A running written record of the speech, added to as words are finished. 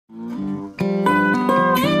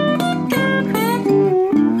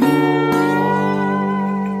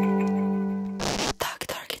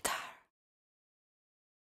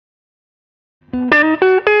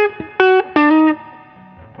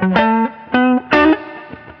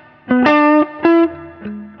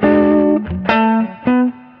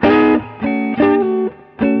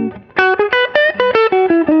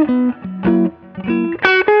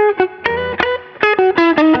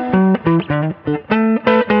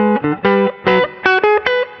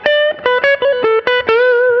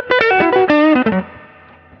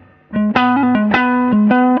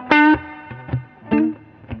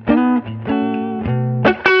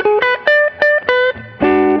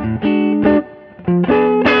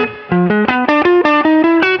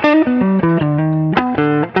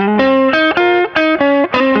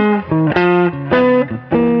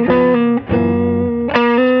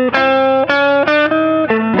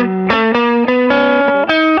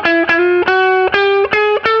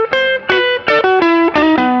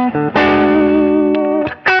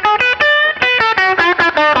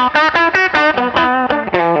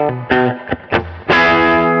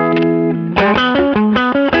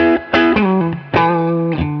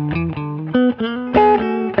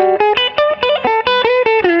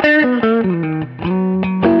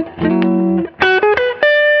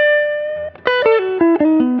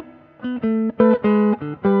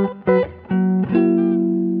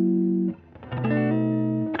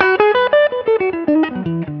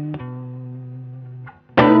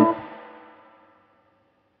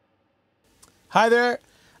Hi there,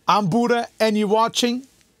 I'm Budda and you're watching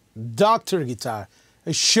Dr. Guitar,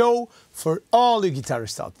 a show for all you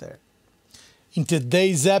guitarists out there. In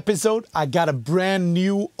today's episode, I got a brand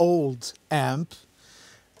new old amp.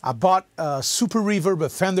 I bought a Super Reverb, a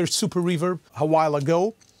Fender Super Reverb a while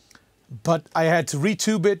ago, but I had to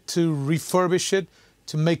retube it, to refurbish it,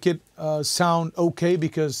 to make it sound okay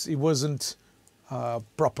because it wasn't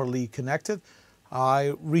properly connected.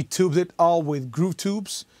 I retubed it all with groove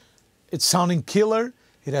tubes. It's sounding killer.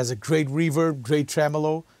 It has a great reverb, great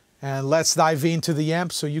tremolo, and let's dive into the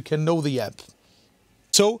amp so you can know the amp.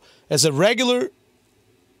 So, as a regular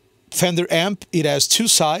Fender amp, it has two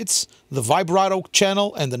sides, the vibrato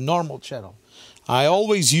channel and the normal channel. I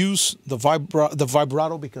always use the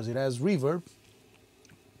vibrato because it has reverb.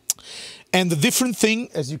 And the different thing,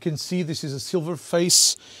 as you can see, this is a silver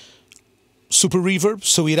face Super Reverb,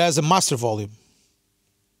 so it has a master volume.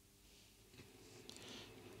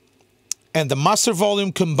 And the master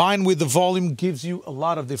volume combined with the volume gives you a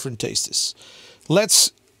lot of different tastes.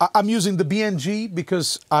 I'm using the BNG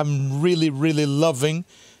because I'm really loving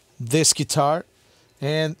this guitar.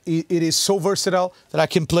 And it is so versatile that I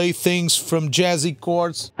can play things from jazzy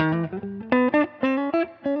chords.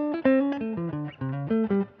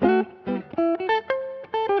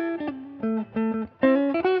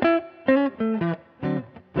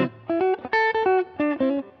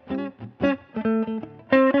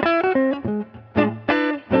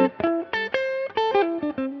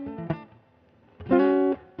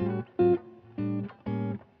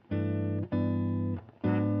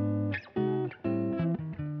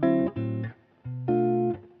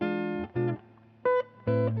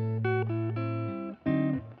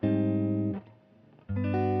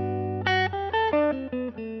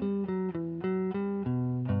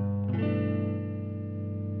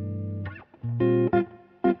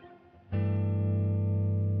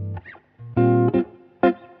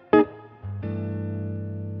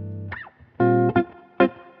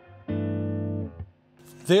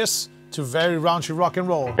 This to very raunchy rock and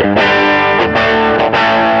roll.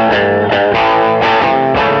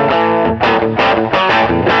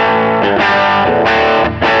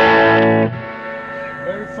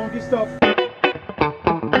 Very funky stuff.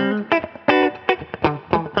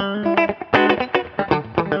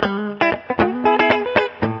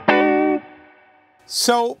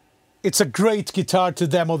 So, it's a great guitar to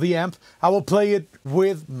demo the amp. I will play it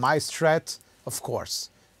with my Strat, of course,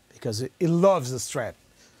 because it loves the Strat.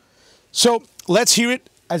 So let's hear it.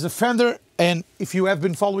 As a Fender, and if you have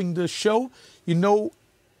been following the show, you know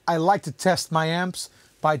I like to test my amps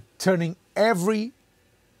by turning every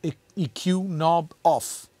EQ knob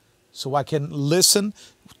off so I can listen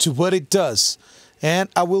to what it does. And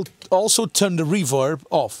I will also turn the reverb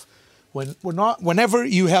off. Whenever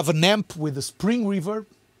you have an amp with a spring reverb,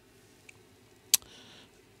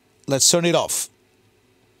 let's turn it off.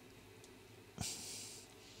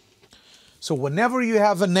 So whenever you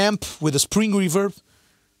have an amp with a spring reverb,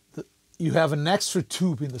 you have an extra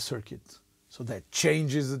tube in the circuit. So that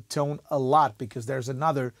changes the tone a lot because there's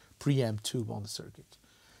another preamp tube on the circuit.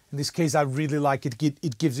 In this case, I really like it.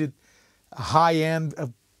 It gives it a high end, a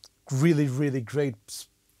really great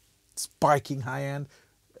spiking high end,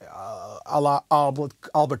 a la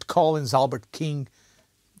Albert Collins, Albert King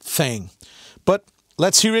thing. But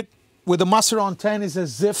let's hear it. With the master on 10, it's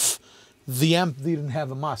as if the amp didn't have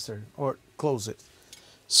a master, or close it.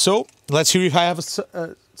 So let's hear if I have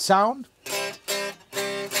a sound.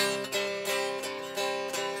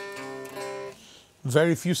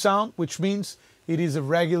 Very few sound, which means it is a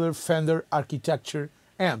regular Fender architecture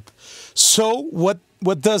amp. So what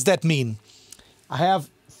does that mean? I have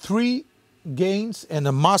 3 gains and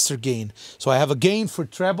a master gain. So I have a gain for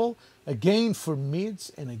treble, a gain for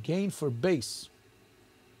mids, and a gain for bass.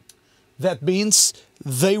 That means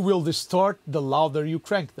they will distort the louder you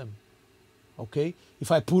crank them. Okay?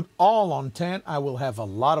 If I put all on 10, I will have a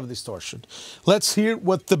lot of distortion. Let's hear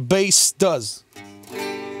what the bass does.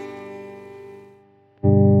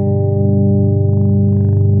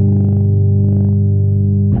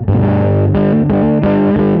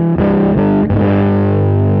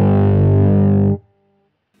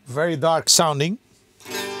 Very dark sounding.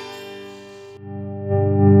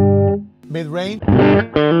 Mid-range.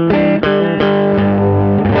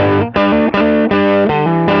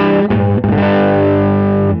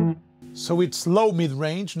 So it's low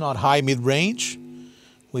mid-range, not high mid-range,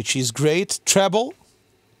 which is great. Treble.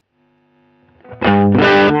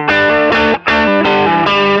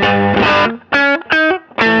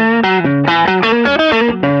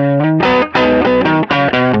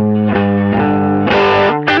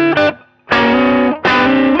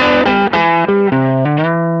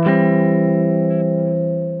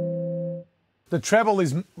 treble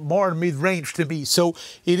is more mid-range to me, so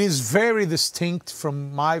it is very distinct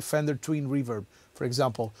from my Fender Twin Reverb, for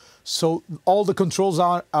example. So all the controls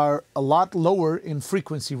are a lot lower in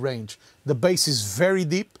frequency range. The bass is very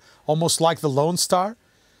deep, almost like the Lone Star.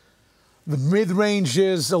 The mid-range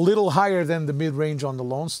is a little higher than the mid-range on the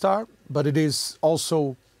Lone Star, but it is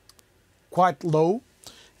also quite low.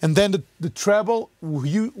 And then the treble,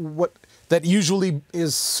 that usually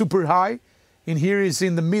is super high, in here is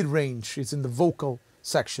in the mid-range, it's in the vocal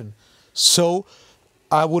section. So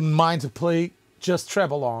I wouldn't mind to play just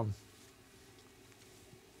treble on.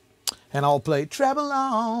 And I'll play treble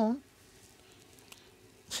on.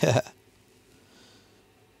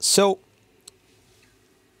 So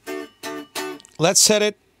let's set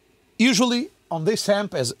it usually on this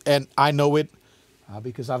amp, and I know it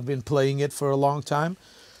because I've been playing it for a long time.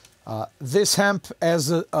 This amp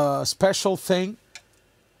has a special thing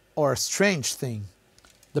or a strange thing.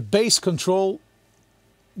 The bass control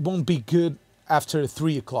won't be good after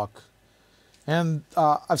 3 o'clock. And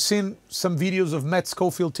I've seen some videos of Matt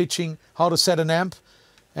Schofield teaching how to set an amp,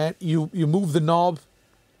 and you move the knob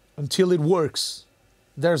until it works.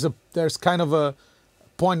 There's kind of a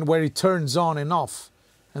point where it turns on and off,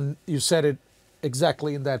 and you set it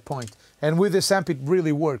exactly in that point. And with this amp it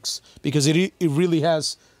really works because it really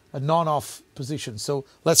has a non-off position. So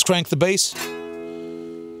let's crank the bass.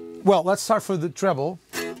 Well, let's start for the treble.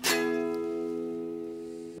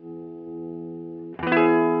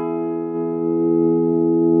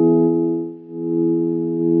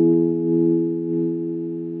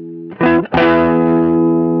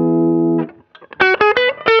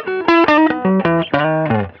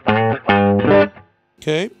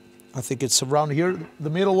 Okay, I think it's around here, the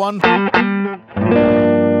middle one.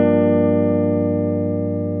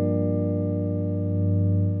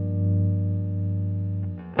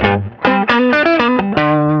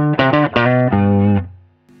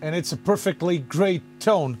 And it's a perfectly great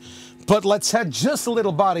tone. But let's add just a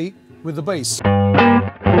little body with the bass.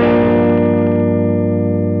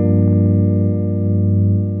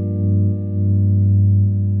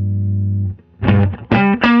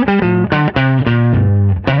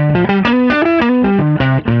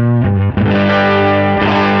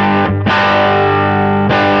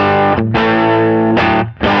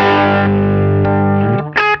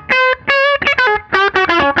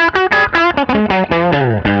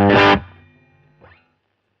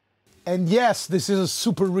 And yes, this is a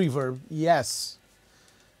super reverb, yes.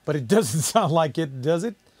 But it doesn't sound like it, does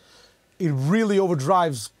it? It really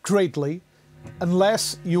overdrives greatly,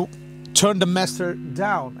 unless you turn the master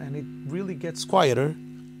down, and it really gets quieter.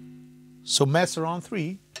 So master on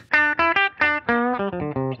 3.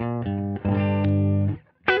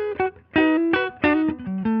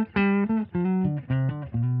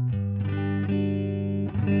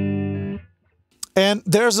 And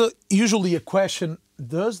there's usually a question: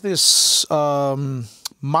 does this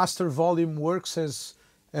master volume works as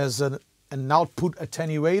an output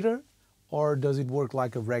attenuator, or does it work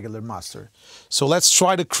like a regular master? So let's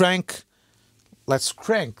try to crank. Let's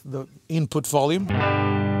crank the input volume.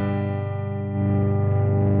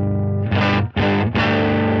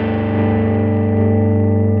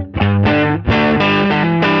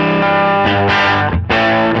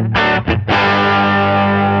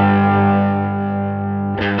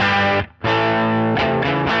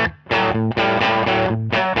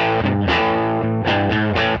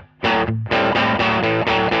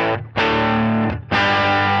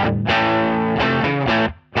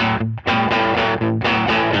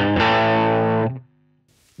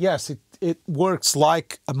 Yes, it works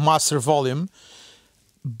like a master volume,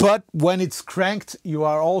 but when it's cranked, you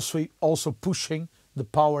are also pushing the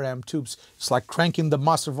power amp tubes. It's like cranking the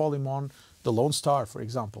master volume on the Lone Star, for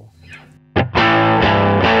example.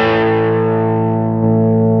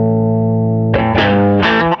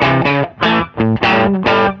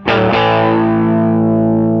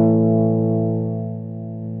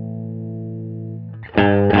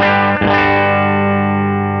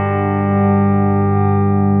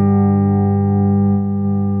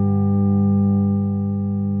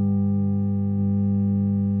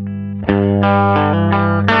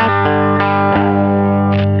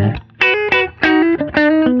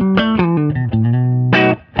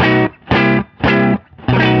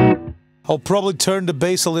 I'll probably turn the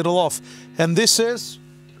bass a little off. And this is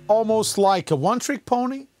almost like a one-trick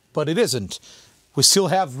pony, but it isn't. We still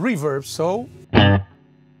have reverb, so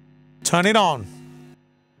turn it on.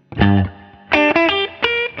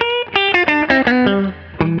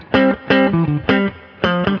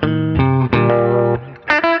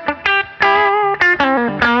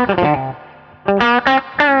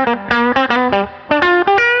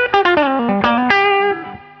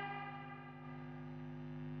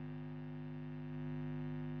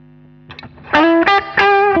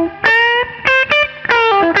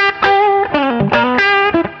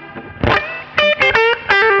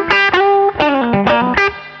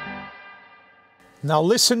 Now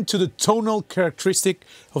listen to the tonal characteristic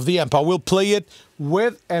of the amp. I will play it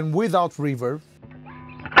with and without reverb.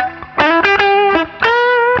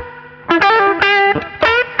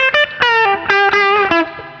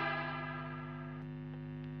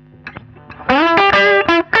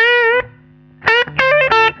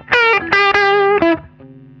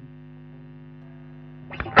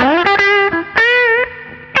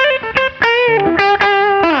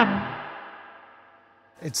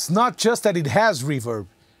 It's not just that it has reverb,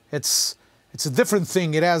 it's a different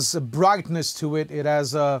thing. It has a brightness to it, it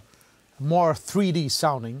has a more 3D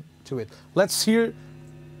sounding to it. Let's hear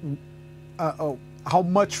how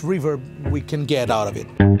much reverb we can get out of it.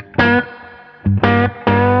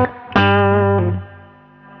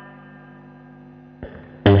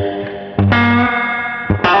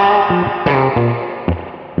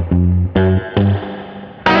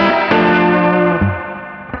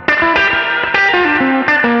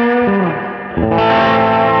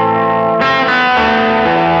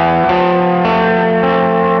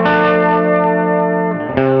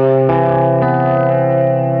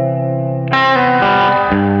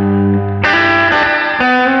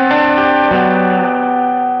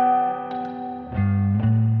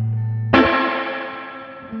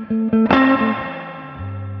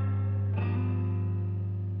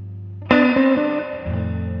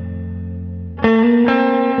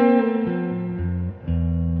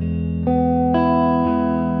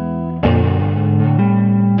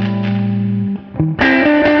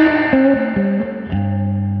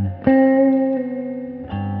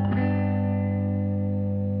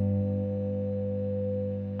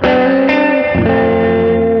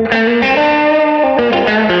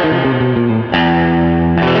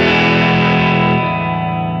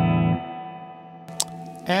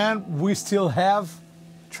 And we still have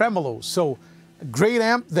tremolo. So a great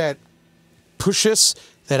amp that pushes,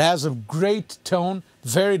 that has a great tone,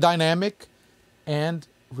 very dynamic, and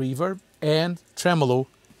reverb and tremolo.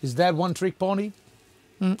 Is that one trick pony?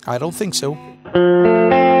 I don't think so.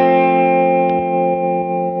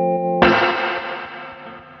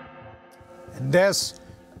 And that's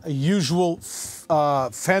a usual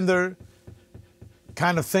Fender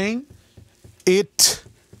kind of thing.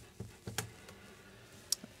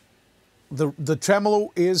 The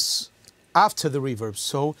tremolo is after the reverb,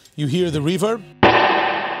 so you hear the reverb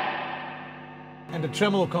and the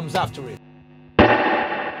tremolo comes after it.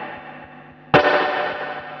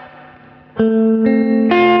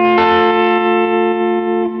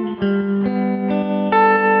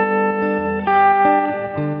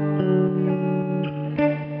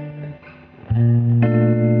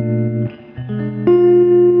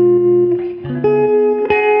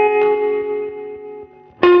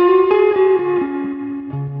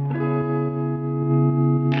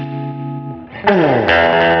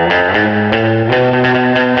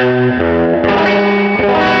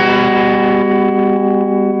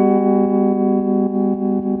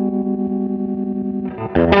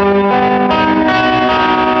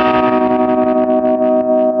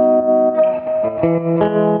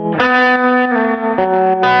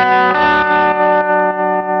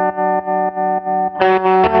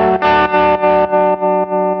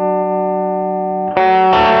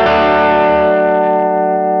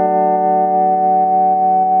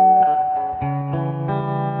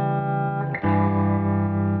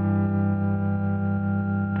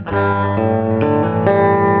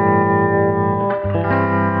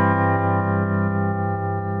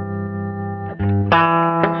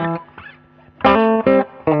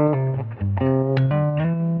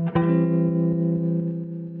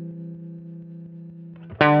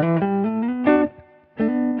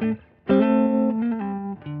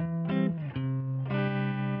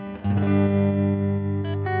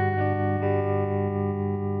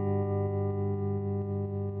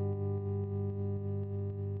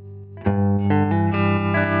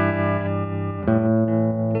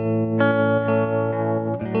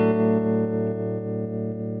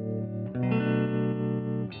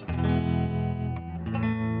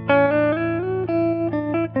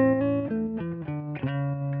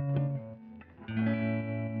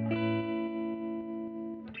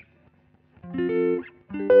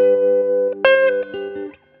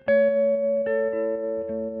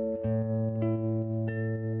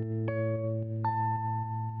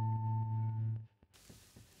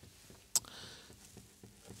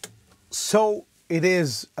 So it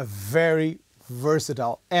is a very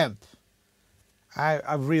versatile amp.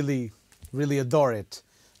 I really, really adore it.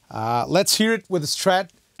 Let's hear it with a Strat.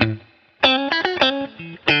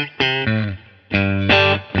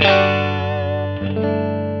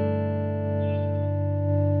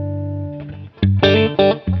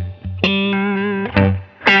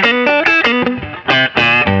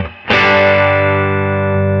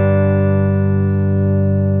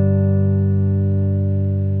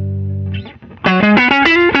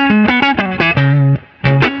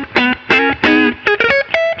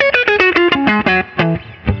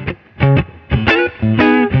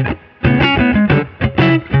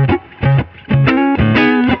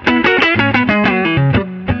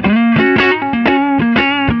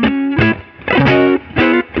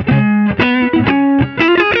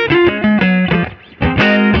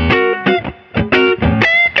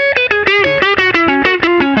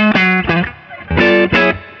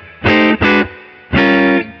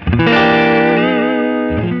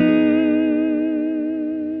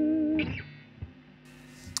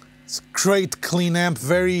 great clean amp,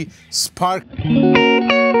 very spark.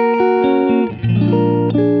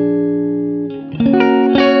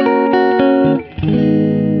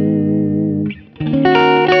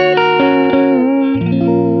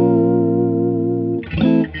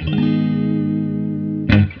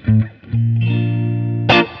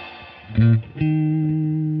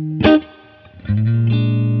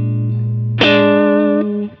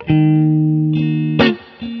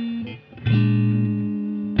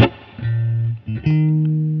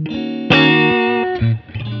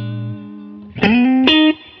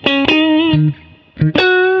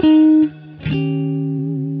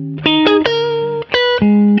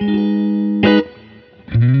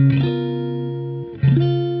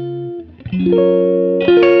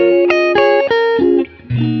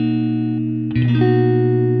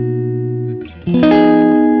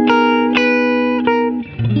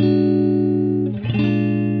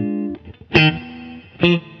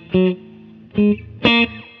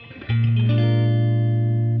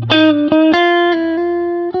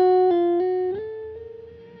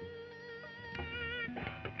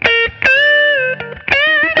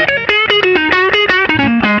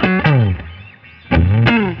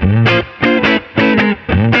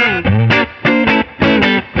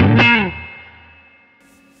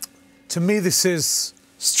 To me, this is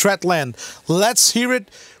Stratland. Let's hear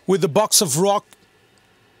it with the box of rock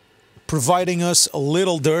providing us a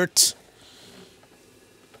little dirt.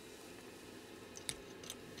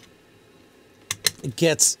 It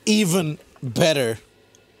gets even better.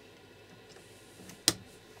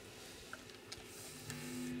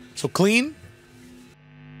 So clean.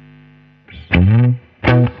 And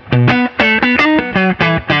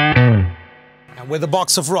with the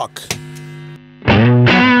box of rock.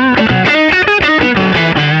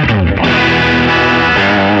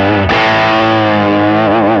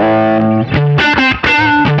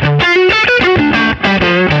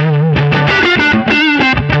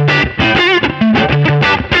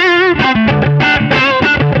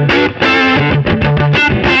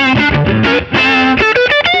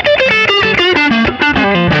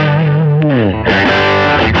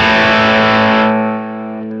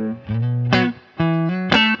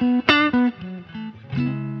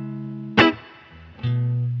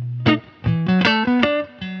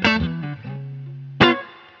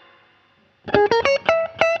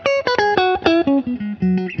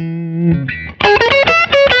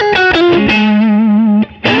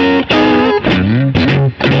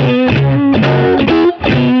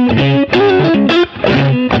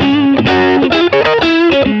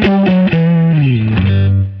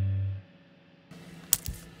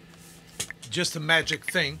 Just a magic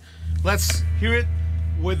thing. Let's hear it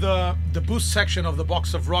with the boost section of the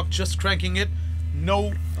box of rock, just cranking it.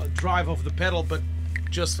 No drive of the pedal, but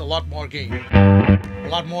just a lot more gain. A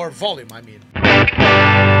lot more volume, I mean.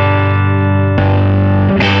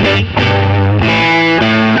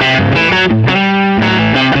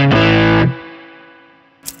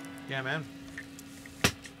 Yeah, man.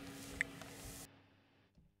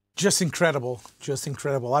 Just incredible, just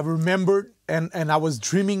incredible. I remembered, and I was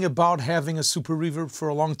dreaming about having a Super Reverb for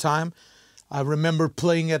a long time. I remember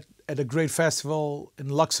playing at a great festival in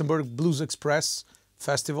Luxembourg, Blues Express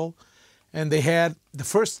Festival. And they had, the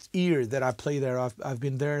first year that I played there, I've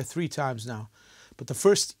been there 3 times now. But the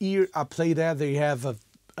first year I played there, they have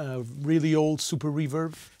a really old Super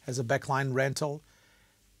Reverb as a backline rental.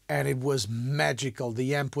 And it was magical.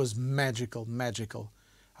 The amp was magical, magical.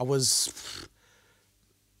 I was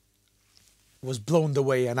blown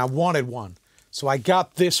away, and I wanted one. So I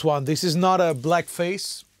got this one. This is not a black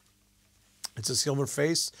face. It's a silver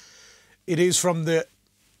face. It is from the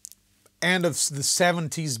end of the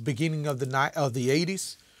 70s, beginning of the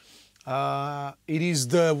 80s. It is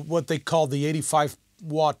what they call the 85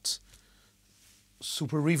 watt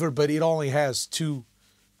Super Reverb, but it only has 2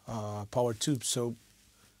 power tubes. So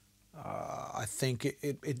I think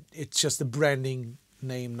it's just a branding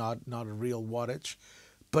name, not a real wattage.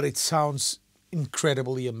 But it sounds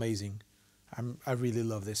incredibly amazing. I really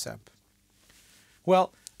love this amp.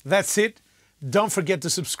 Well, that's it. Don't forget to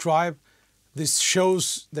subscribe. This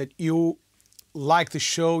shows that you like the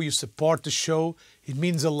show, you support the show. It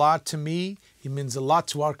means a lot to me. It means a lot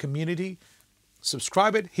to our community.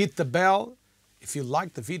 Subscribe it, hit the bell. If you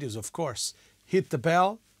like the videos, of course, hit the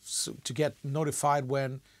bell to get notified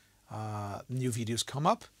when new videos come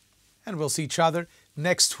up. And we'll see each other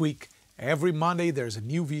next week. Every Monday, there's a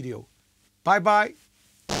new video. Bye-bye.